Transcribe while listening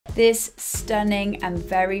This stunning and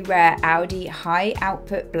very rare Audi high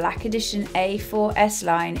output Black Edition A4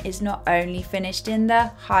 S-Line is not only finished in the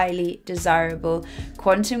highly desirable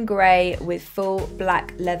quantum grey with full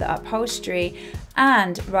black leather upholstery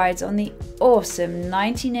and rides on the awesome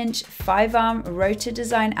 19-inch 5-arm Rotor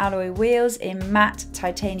design alloy wheels in matte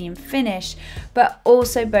titanium finish, but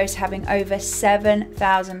also boasts having over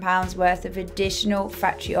 £7,000 worth of additional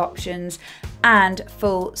factory options and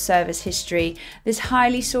full service history. This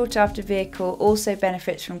highly sought after vehicle also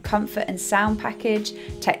benefits from comfort and sound package,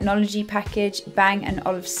 technology package, Bang &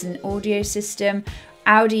 Olufsen Audio System,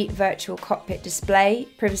 Audi Virtual Cockpit Display,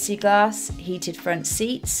 privacy glass, heated front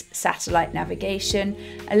seats, satellite navigation,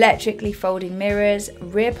 electrically folding mirrors,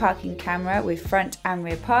 rear parking camera with front and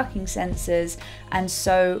rear parking sensors, and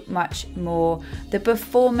so much more. The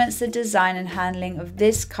performance, the design and handling of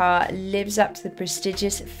this car lives up to the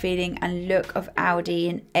prestigious feeling and look of Audi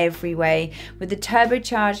in every way, with the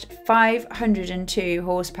turbocharged 502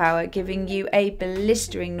 horsepower giving you a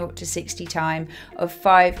blistering 0 to 60 time of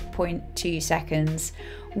 5.2 seconds.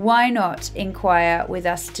 Why not inquire with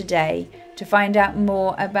us today to find out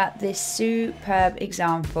more about this superb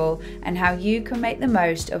example and how you can make the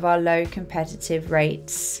most of our low competitive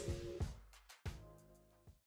rates.